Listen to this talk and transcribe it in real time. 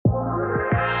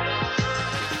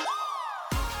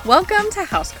Welcome to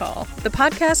House Call, the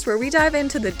podcast where we dive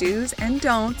into the do's and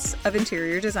don'ts of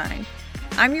interior design.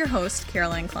 I'm your host,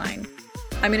 Caroline Klein.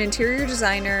 I'm an interior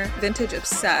designer, vintage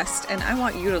obsessed, and I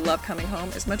want you to love coming home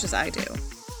as much as I do.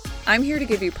 I'm here to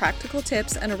give you practical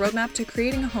tips and a roadmap to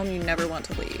creating a home you never want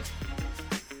to leave.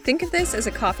 Think of this as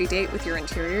a coffee date with your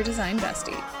interior design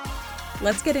bestie.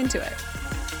 Let's get into it.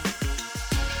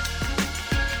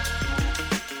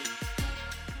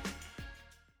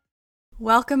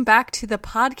 Welcome back to the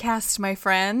podcast, my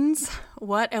friends.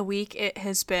 What a week it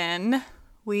has been.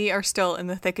 We are still in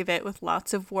the thick of it with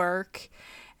lots of work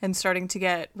and starting to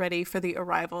get ready for the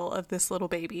arrival of this little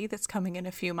baby that's coming in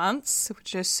a few months,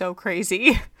 which is so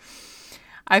crazy.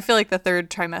 I feel like the third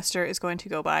trimester is going to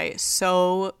go by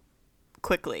so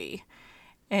quickly,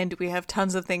 and we have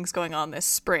tons of things going on this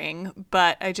spring,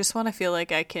 but I just want to feel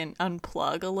like I can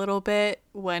unplug a little bit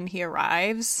when he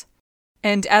arrives.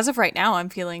 And as of right now, I'm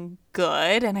feeling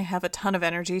good, and I have a ton of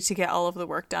energy to get all of the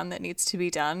work done that needs to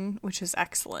be done, which is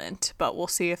excellent, but we'll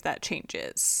see if that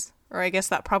changes. Or I guess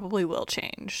that probably will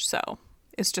change, so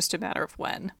it's just a matter of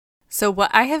when. So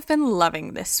what I have been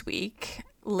loving this week,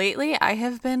 lately I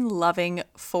have been loving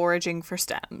foraging for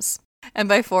stems. And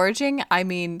by foraging, I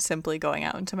mean simply going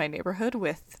out into my neighborhood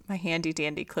with my handy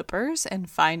dandy clippers and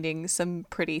finding some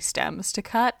pretty stems to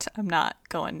cut. I'm not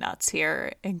going nuts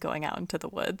here and going out into the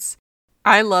woods.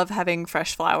 I love having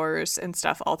fresh flowers and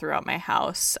stuff all throughout my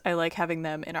house. I like having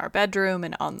them in our bedroom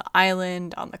and on the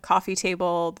island, on the coffee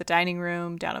table, the dining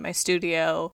room, down at my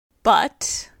studio.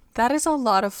 But that is a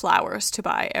lot of flowers to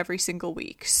buy every single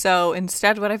week. So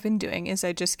instead, what I've been doing is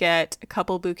I just get a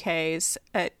couple bouquets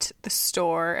at the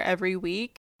store every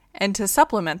week. And to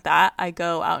supplement that, I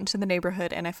go out into the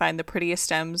neighborhood and I find the prettiest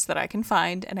stems that I can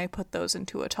find and I put those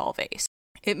into a tall vase.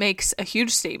 It makes a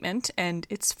huge statement and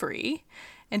it's free.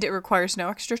 And it requires no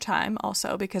extra time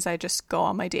also because I just go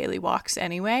on my daily walks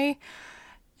anyway.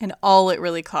 And all it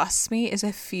really costs me is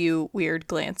a few weird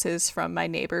glances from my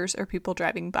neighbors or people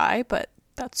driving by, but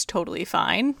that's totally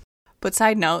fine. But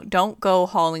side note, don't go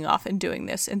hauling off and doing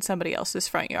this in somebody else's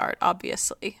front yard,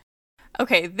 obviously.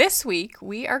 Okay, this week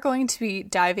we are going to be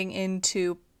diving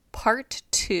into part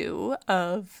 2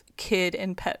 of kid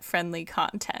and pet friendly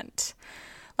content.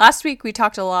 Last week, we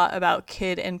talked a lot about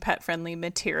kid and pet-friendly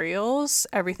materials,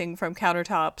 everything from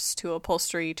countertops to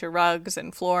upholstery to rugs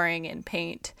and flooring and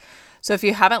paint. So if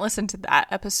you haven't listened to that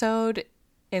episode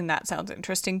and that sounds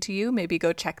interesting to you, maybe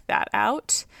go check that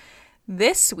out.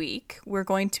 This week, we're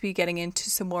going to be getting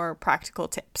into some more practical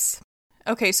tips.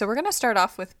 Okay, so we're going to start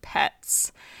off with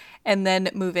pets and then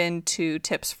move into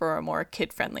tips for a more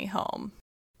kid-friendly home.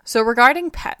 So regarding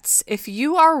pets, if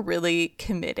you are really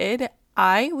committed,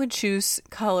 I would choose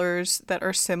colors that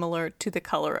are similar to the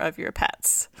color of your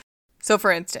pets. So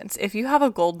for instance, if you have a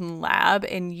golden lab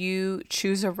and you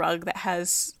choose a rug that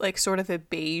has like sort of a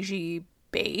beigey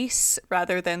base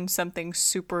rather than something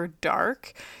super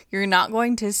dark, you're not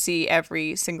going to see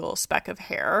every single speck of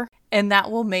hair, and that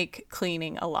will make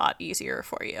cleaning a lot easier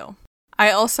for you.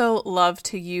 I also love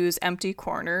to use empty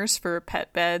corners for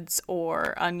pet beds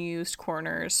or unused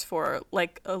corners for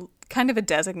like a kind of a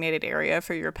designated area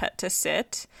for your pet to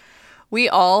sit. We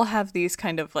all have these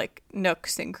kind of like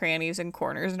nooks and crannies and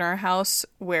corners in our house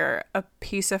where a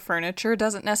piece of furniture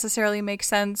doesn't necessarily make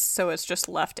sense, so it's just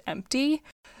left empty.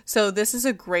 So this is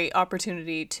a great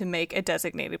opportunity to make a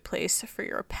designated place for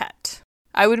your pet.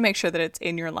 I would make sure that it's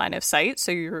in your line of sight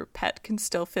so your pet can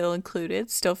still feel included,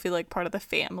 still feel like part of the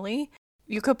family.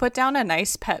 You could put down a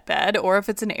nice pet bed, or if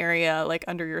it's an area like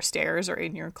under your stairs or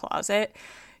in your closet,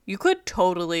 you could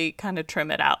totally kind of trim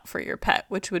it out for your pet,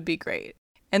 which would be great.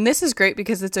 And this is great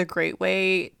because it's a great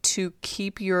way to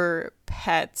keep your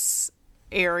pet's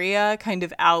area kind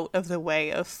of out of the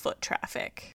way of foot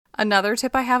traffic. Another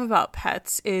tip I have about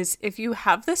pets is if you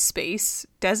have the space,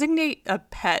 designate a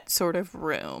pet sort of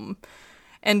room.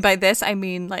 And by this, I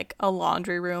mean like a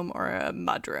laundry room or a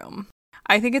mudroom.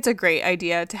 I think it's a great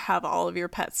idea to have all of your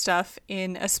pet stuff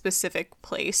in a specific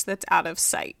place that's out of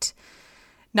sight.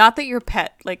 Not that your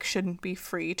pet shouldn't be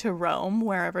free to roam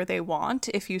wherever they want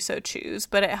if you so choose,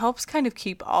 but it helps kind of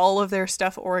keep all of their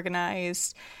stuff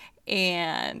organized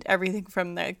and everything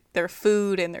from their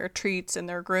food and their treats and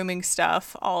their grooming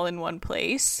stuff all in one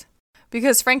place.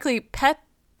 Because frankly, pet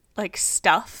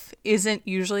stuff isn't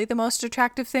usually the most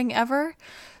attractive thing ever.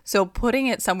 So putting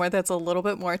it somewhere that's a little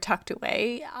bit more tucked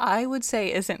away, I would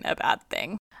say isn't a bad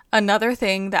thing. Another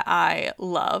thing that I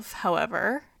love,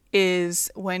 however, is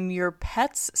when your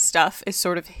pet's stuff is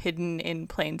sort of hidden in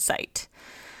plain sight.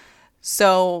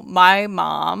 So my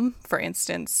mom, for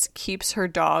instance, keeps her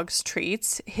dog's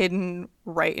treats hidden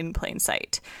right in plain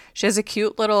sight. She has a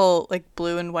cute little like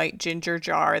blue and white ginger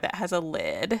jar that has a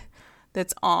lid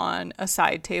that's on a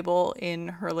side table in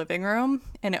her living room,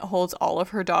 and it holds all of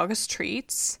her dog's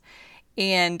treats.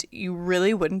 And you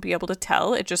really wouldn't be able to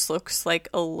tell. It just looks like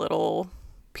a little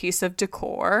piece of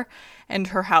decor, and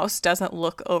her house doesn't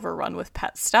look overrun with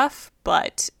pet stuff,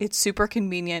 but it's super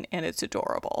convenient and it's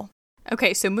adorable.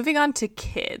 Okay, so moving on to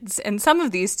kids, and some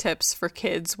of these tips for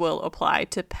kids will apply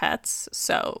to pets,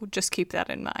 so just keep that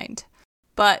in mind.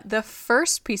 But the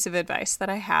first piece of advice that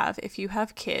I have if you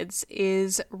have kids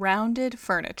is rounded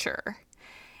furniture.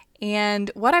 And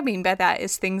what I mean by that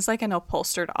is things like an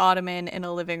upholstered ottoman in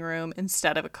a living room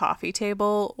instead of a coffee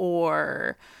table,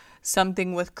 or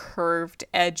something with curved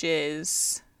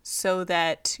edges so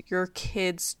that your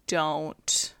kids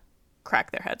don't crack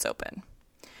their heads open.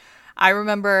 I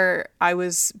remember I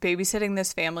was babysitting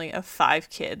this family of 5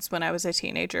 kids when I was a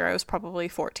teenager. I was probably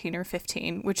 14 or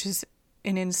 15, which is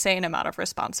an insane amount of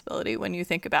responsibility when you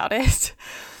think about it.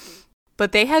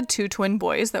 But they had 2 twin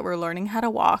boys that were learning how to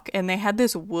walk, and they had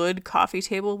this wood coffee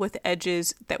table with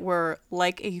edges that were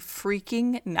like a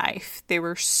freaking knife. They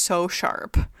were so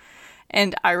sharp.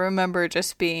 And I remember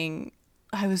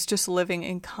I was just living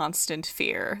in constant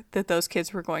fear that those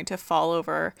kids were going to fall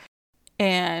over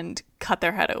and cut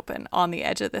their head open on the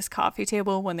edge of this coffee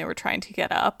table when they were trying to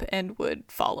get up and would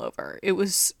fall over. It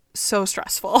was so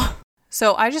stressful.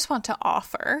 So I just want to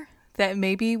offer that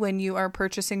maybe when you are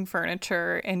purchasing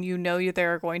furniture and you know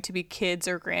there are going to be kids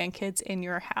or grandkids in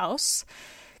your house,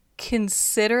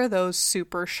 consider those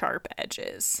super sharp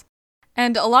edges.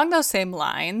 And along those same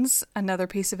lines, another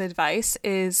piece of advice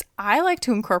is I like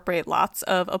to incorporate lots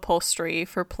of upholstery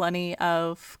for plenty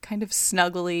of kind of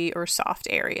snuggly or soft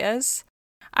areas.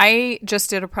 I just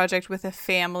did a project with a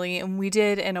family, and we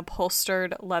did an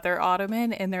upholstered leather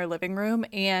ottoman in their living room,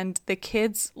 and the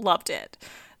kids loved it.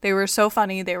 They were so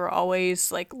funny. They were always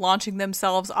like launching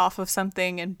themselves off of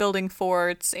something and building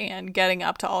forts and getting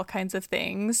up to all kinds of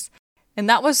things. And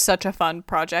that was such a fun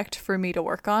project for me to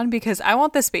work on, because I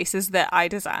want the spaces that I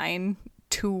design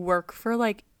to work for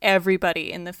like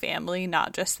everybody in the family,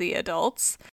 not just the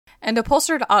adults. And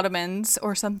upholstered ottomans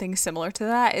or something similar to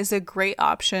that is a great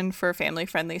option for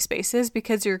family-friendly spaces,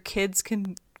 because your kids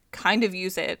can kind of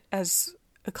use it as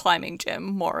a climbing gym,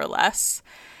 more or less.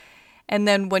 And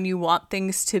then when you want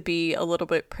things to be a little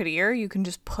bit prettier, you can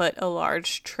just put a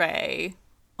large tray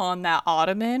on that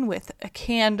ottoman with a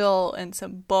candle and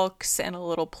some books and a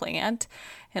little plant.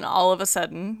 And all of a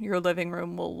sudden, your living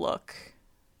room will look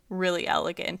really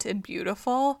elegant and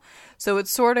beautiful. So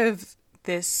it's sort of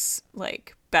this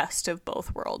like best of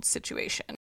both worlds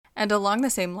situation. And along the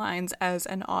same lines as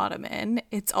an ottoman,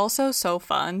 it's also so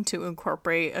fun to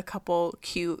incorporate a couple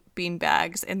cute bean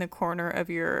bags in the corner of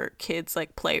your kids'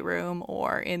 like playroom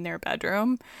or in their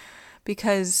bedroom,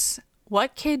 because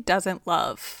what kid doesn't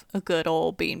love a good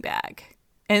old beanbag?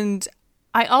 And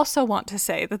I also want to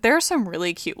say that there are some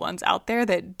really cute ones out there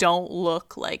that don't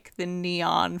look like the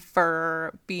neon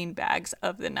fur beanbags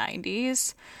of the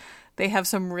 90s. They have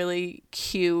some really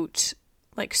cute,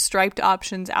 like striped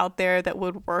options out there that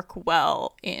would work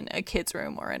well in a kid's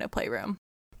room or in a playroom.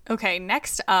 Okay,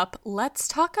 next up, let's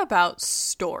talk about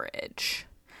storage.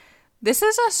 This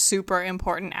is a super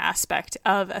important aspect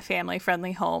of a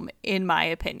family-friendly home, in my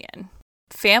opinion.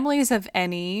 Families of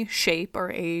any shape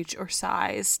or age or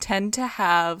size tend to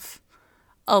have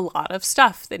a lot of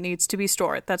stuff that needs to be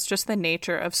stored. That's just the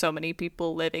nature of so many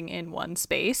people living in one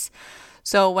space.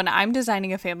 So when I'm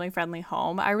designing a family-friendly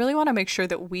home, I really want to make sure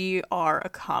that we are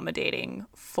accommodating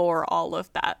for all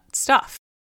of that stuff.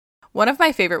 One of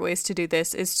my favorite ways to do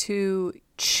this is to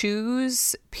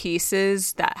choose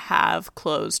pieces that have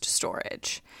closed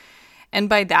storage. And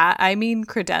by that, I mean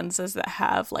credenzas that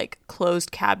have like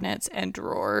closed cabinets and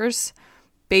drawers.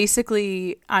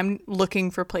 Basically, I'm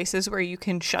looking for places where you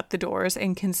can shut the doors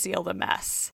and conceal the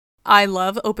mess. I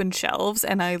love open shelves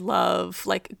and I love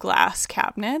like glass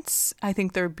cabinets. I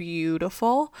think they're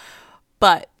beautiful.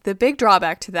 But the big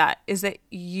drawback to that is that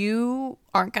you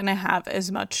aren't going to have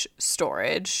as much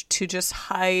storage to just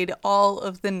hide all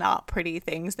of the not pretty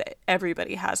things that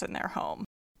everybody has in their home.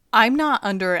 I'm not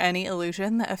under any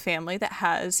illusion that a family that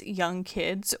has young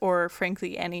kids, or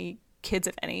frankly any kids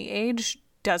of any age,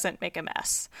 doesn't make a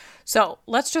mess. So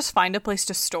let's just find a place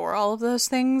to store all of those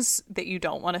things that you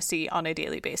don't want to see on a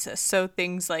daily basis. So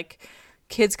things like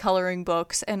kids' coloring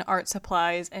books and art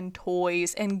supplies and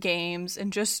toys and games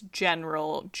and just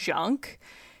general junk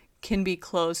can be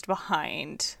closed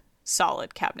behind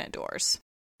solid cabinet doors.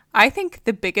 I think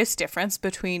the biggest difference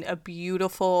between a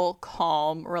beautiful,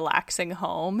 calm, relaxing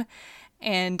home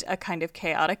and a kind of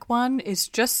chaotic one is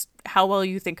just how well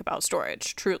you think about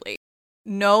storage, truly.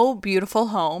 No beautiful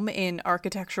home in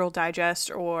Architectural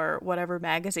Digest or whatever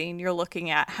magazine you're looking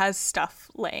at has stuff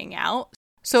laying out.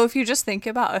 So if you just think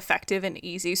about effective and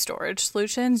easy storage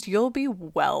solutions, you'll be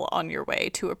well on your way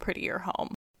to a prettier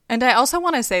home. And I also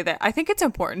want to say that I think it's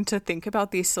important to think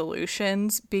about these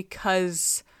solutions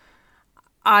because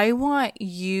I want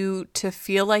you to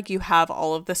feel like you have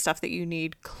all of the stuff that you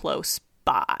need close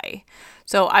by.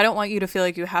 So I don't want you to feel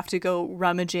like you have to go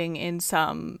rummaging in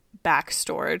some back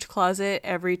storage closet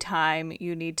every time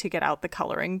you need to get out the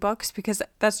coloring books, because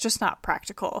that's just not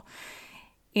practical.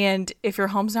 And if your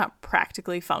home's not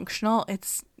practically functional,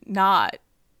 it's not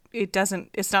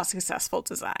successful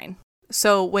design.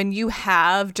 So when you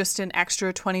have just an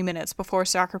extra 20 minutes before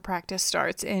soccer practice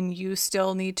starts and you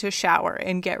still need to shower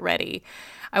and get ready,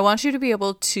 I want you to be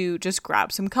able to just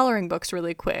grab some coloring books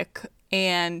really quick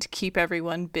and keep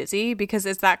everyone busy, because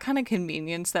it's that kind of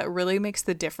convenience that really makes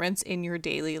the difference in your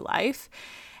daily life.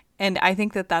 And I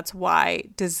think that that's why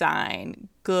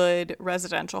good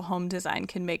residential home design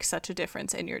can make such a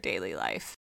difference in your daily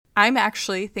life. I'm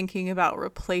actually thinking about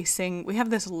we have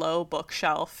this low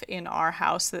bookshelf in our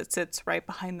house that sits right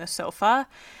behind the sofa,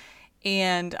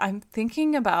 and I'm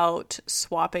thinking about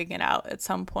swapping it out at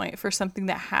some point for something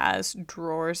that has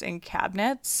drawers and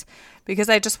cabinets, because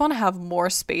I just want to have more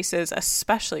spaces,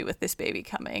 especially with this baby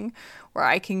coming, where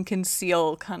I can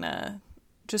conceal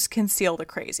the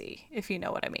crazy, if you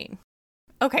know what I mean.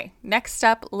 Okay, next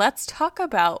up, let's talk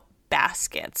about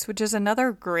baskets, which is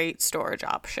another great storage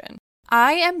option.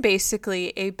 I am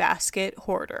basically a basket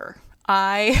hoarder.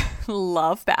 I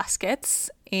love baskets,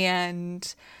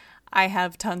 and I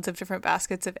have tons of different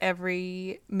baskets of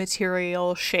every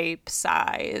material, shape,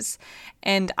 size,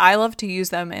 and I love to use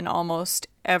them in almost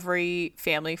every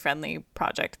family-friendly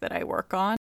project that I work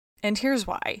on. And here's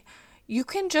why. You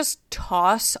can just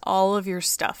toss all of your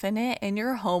stuff in it, and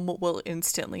your home will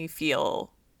instantly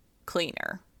feel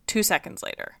cleaner 2 seconds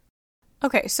later.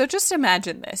 Okay, so just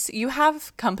imagine this. You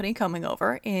have company coming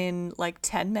over in like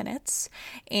 10 minutes,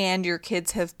 and your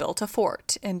kids have built a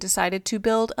fort and decided to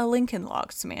build a Lincoln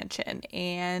Logs mansion,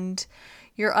 and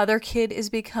your other kid is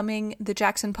becoming the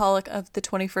Jackson Pollock of the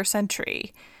 21st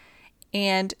century,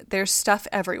 and there's stuff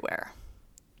everywhere.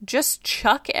 Just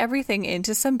chuck everything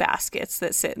into some baskets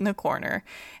that sit in the corner,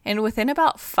 and within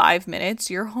about 5 minutes,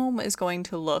 your home is going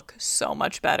to look so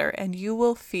much better, and you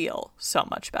will feel so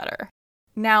much better.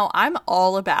 Now, I'm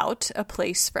all about a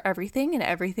place for everything and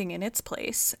everything in its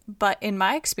place, but in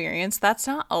my experience, that's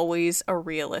not always a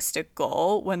realistic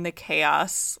goal when the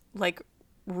chaos,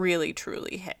 really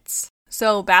truly hits.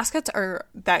 So baskets are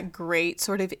that great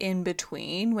sort of in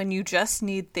between when you just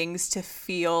need things to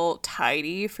feel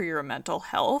tidy for your mental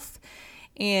health,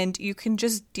 and you can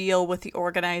just deal with the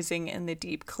organizing and the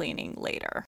deep cleaning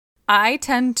later. I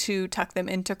tend to tuck them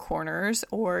into corners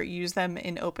or use them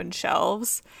in open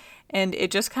shelves, and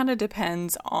it just kind of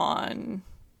depends on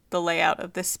the layout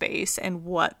of the space and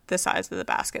what the size of the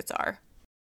baskets are.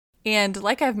 And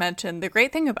like I've mentioned, the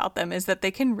great thing about them is that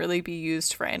they can really be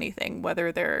used for anything,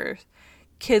 whether they're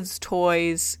kids'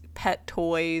 toys, pet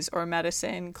toys, or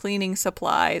medicine, cleaning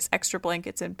supplies, extra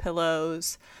blankets and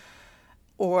pillows,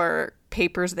 or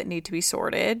papers that need to be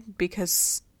sorted,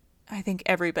 because I think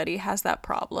everybody has that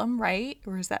problem, right?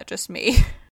 Or is that just me?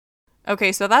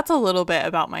 Okay, so that's a little bit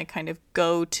about my kind of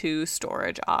go-to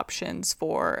storage options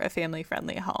for a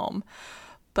family-friendly home.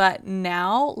 But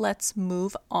now let's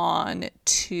move on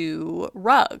to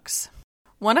rugs.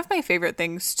 One of my favorite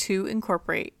things to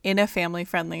incorporate in a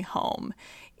family-friendly home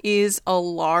is a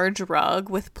large rug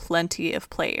with plenty of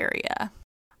play area.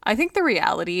 I think the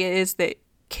reality is that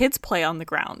kids play on the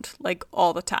ground,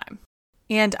 all the time.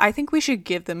 And I think we should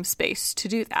give them space to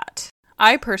do that.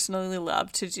 I personally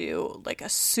love to do a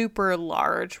super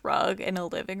large rug in a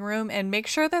living room and make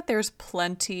sure that there's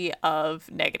plenty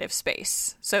of negative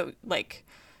space. So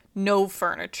no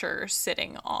furniture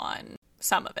sitting on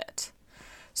some of it,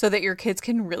 so that your kids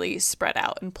can really spread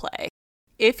out and play.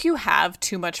 If you have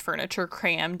too much furniture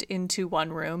crammed into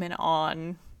one room and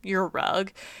on your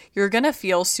rug, you're going to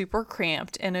feel super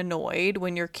cramped and annoyed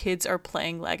when your kids are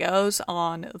playing Legos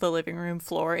on the living room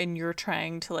floor and you're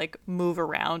trying to move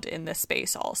around in this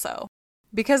space also.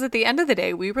 Because at the end of the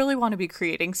day, we really want to be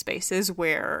creating spaces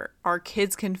where our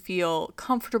kids can feel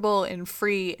comfortable and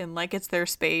free and like it's their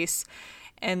space,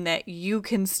 and that you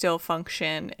can still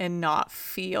function and not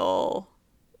feel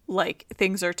like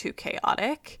things are too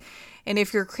chaotic. And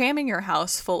if you're cramming your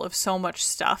house full of so much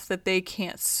stuff that they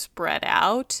can't spread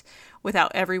out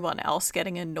without everyone else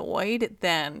getting annoyed,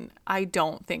 then I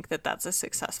don't think that that's a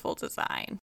successful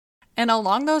design. And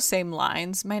along those same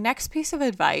lines, my next piece of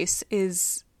advice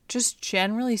is just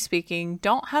generally speaking,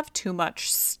 don't have too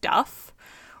much stuff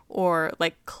or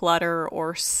like clutter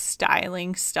or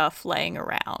styling stuff laying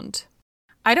around.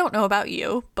 I don't know about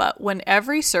you, but when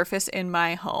every surface in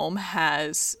my home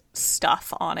has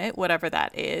stuff on it, whatever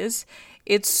that is,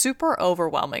 it's super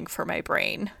overwhelming for my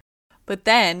brain. But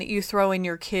then you throw in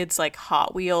your kids like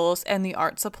Hot Wheels and the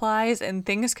art supplies, and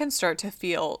things can start to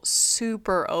feel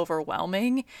super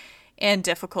overwhelming and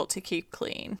difficult to keep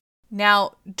clean.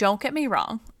 Now, don't get me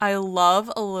wrong, I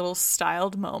love a little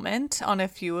styled moment on a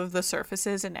few of the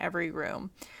surfaces in every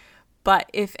room. But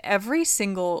if every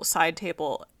single side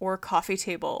table or coffee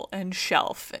table and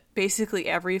shelf, basically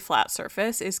every flat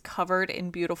surface, is covered in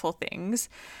beautiful things,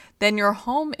 then your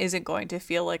home isn't going to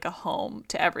feel like a home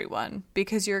to everyone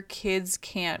because your kids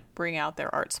can't bring out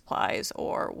their art supplies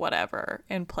or whatever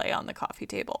and play on the coffee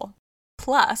table.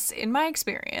 Plus, in my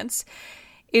experience,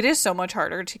 it is so much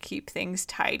harder to keep things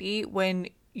tidy when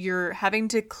you're having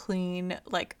to clean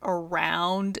like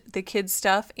around the kids'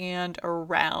 stuff and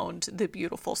around the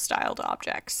beautiful styled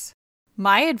objects.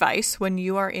 My advice when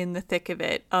you are in the thick of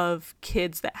it of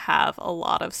kids that have a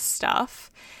lot of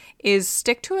stuff is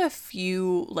stick to a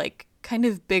few like kind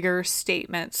of bigger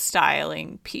statement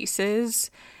styling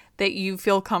pieces that you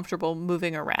feel comfortable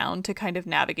moving around to kind of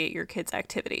navigate your kids'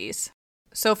 activities.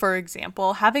 So, for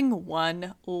example, having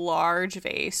one large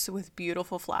vase with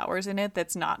beautiful flowers in it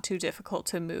that's not too difficult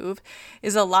to move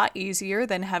is a lot easier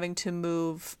than having to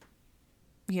move,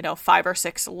 5 or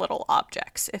 6 little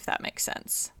objects, if that makes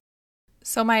sense.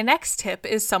 So my next tip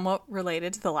is somewhat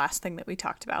related to the last thing that we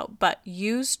talked about, but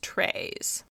use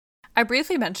trays. I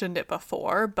briefly mentioned it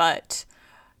before, but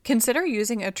consider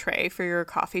using a tray for your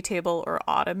coffee table or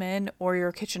ottoman or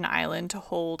your kitchen island to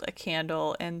hold a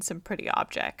candle and some pretty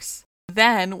objects.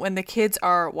 Then, when the kids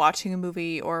are watching a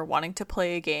movie or wanting to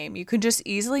play a game, you can just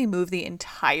easily move the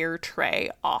entire tray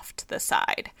off to the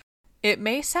side. It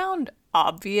may sound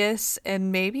obvious and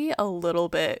maybe a little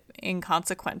bit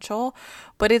inconsequential,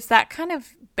 but it's that kind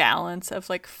of balance of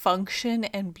like function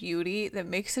and beauty that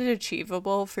makes it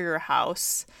achievable for your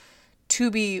house to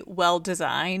be well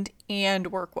designed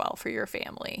and work well for your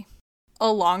family.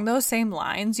 Along those same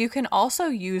lines, you can also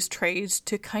use trays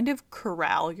to kind of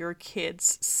corral your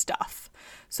kids' stuff.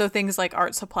 So things like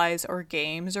art supplies or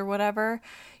games or whatever,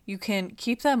 you can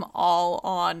keep them all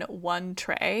on one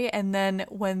tray, and then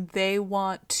when they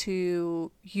want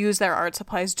to use their art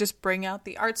supplies, just bring out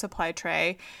the art supply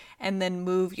tray and then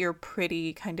move your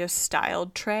pretty kind of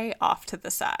styled tray off to the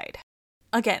side.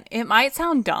 Again, it might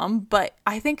sound dumb, but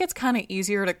I think it's kind of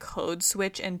easier to code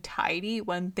switch and tidy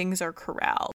when things are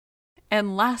corralled.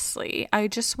 And lastly, I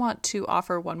just want to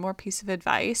offer one more piece of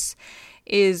advice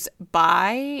is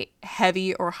buy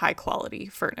heavy or high quality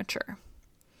furniture.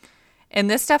 And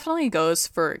this definitely goes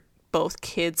for both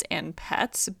kids and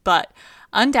pets, but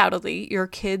undoubtedly your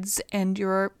kids and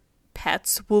your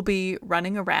pets will be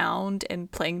running around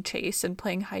and playing chase and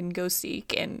playing hide and go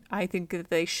seek, and I think that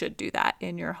they should do that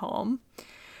in your home.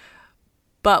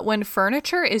 But when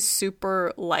furniture is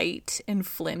super light and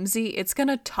flimsy, it's going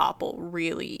to topple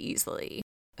really easily.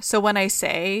 So when I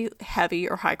say heavy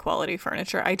or high quality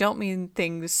furniture, I don't mean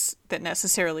things that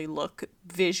necessarily look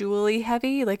visually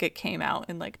heavy, like it came out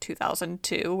in like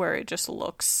 2002, where it just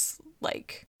looks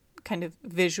like kind of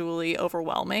visually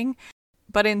overwhelming.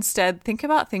 But instead, think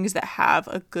about things that have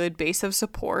a good base of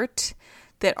support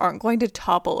that aren't going to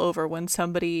topple over when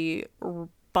somebody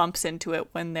bumps into it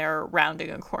when they're rounding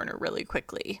a corner really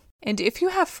quickly. And if you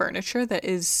have furniture that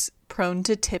is prone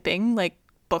to tipping, like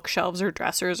bookshelves or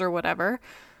dressers or whatever,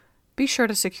 be sure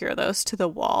to secure those to the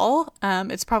wall.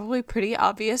 It's probably pretty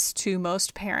obvious to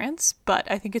most parents, but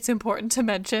I think it's important to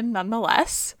mention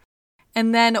nonetheless.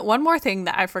 And then one more thing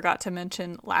that I forgot to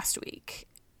mention last week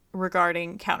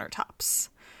regarding countertops.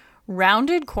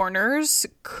 Rounded corners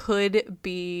could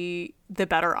be the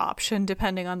better option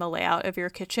depending on the layout of your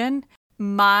kitchen.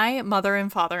 My mother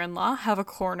and father-in-law have a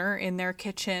corner in their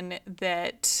kitchen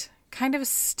that kind of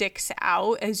sticks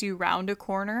out as you round a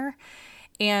corner,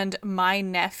 and my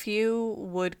nephew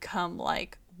would come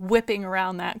like whipping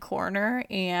around that corner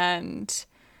and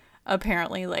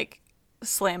apparently like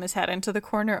slam his head into the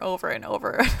corner over and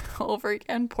over and over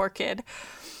again. Poor kid.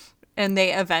 And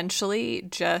they eventually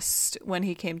just, when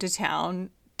he came to town,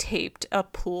 taped a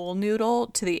pool noodle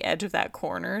to the edge of that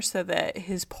corner so that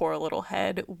his poor little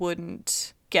head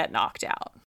wouldn't get knocked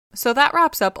out. So that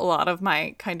wraps up a lot of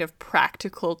my kind of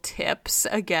practical tips.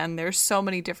 Again, there's so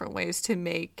many different ways to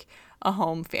make a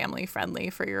home family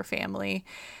friendly for your family.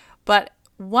 But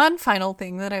One final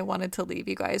thing that I wanted to leave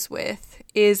you guys with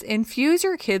is infuse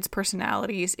your kids'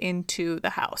 personalities into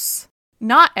the house.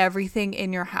 Not everything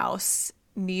in your house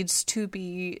needs to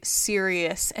be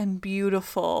serious and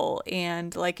beautiful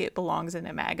and like it belongs in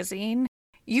a magazine.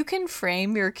 You can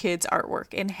frame your kids'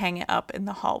 artwork and hang it up in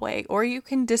the hallway, or you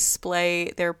can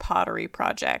display their pottery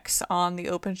projects on the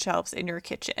open shelves in your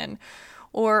kitchen,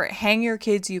 or hang your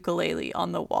kids' ukulele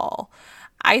on the wall.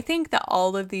 I think that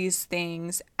all of these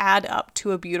things add up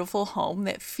to a beautiful home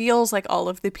that feels like all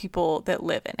of the people that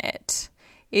live in it.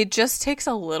 It just takes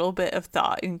a little bit of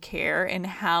thought and care in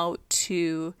how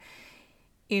to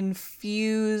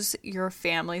infuse your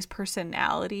family's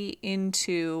personality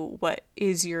into what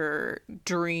is your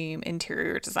dream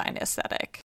interior design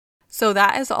aesthetic. So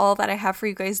that is all that I have for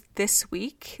you guys this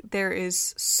week. There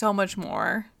is so much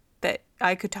more that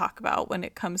I could talk about when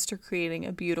it comes to creating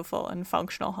a beautiful and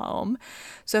functional home.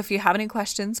 So if you have any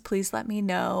questions, please let me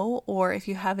know. Or if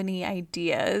you have any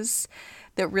ideas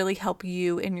that really help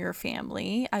you and your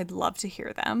family, I'd love to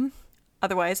hear them.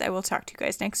 Otherwise, I will talk to you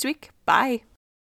guys next week. Bye.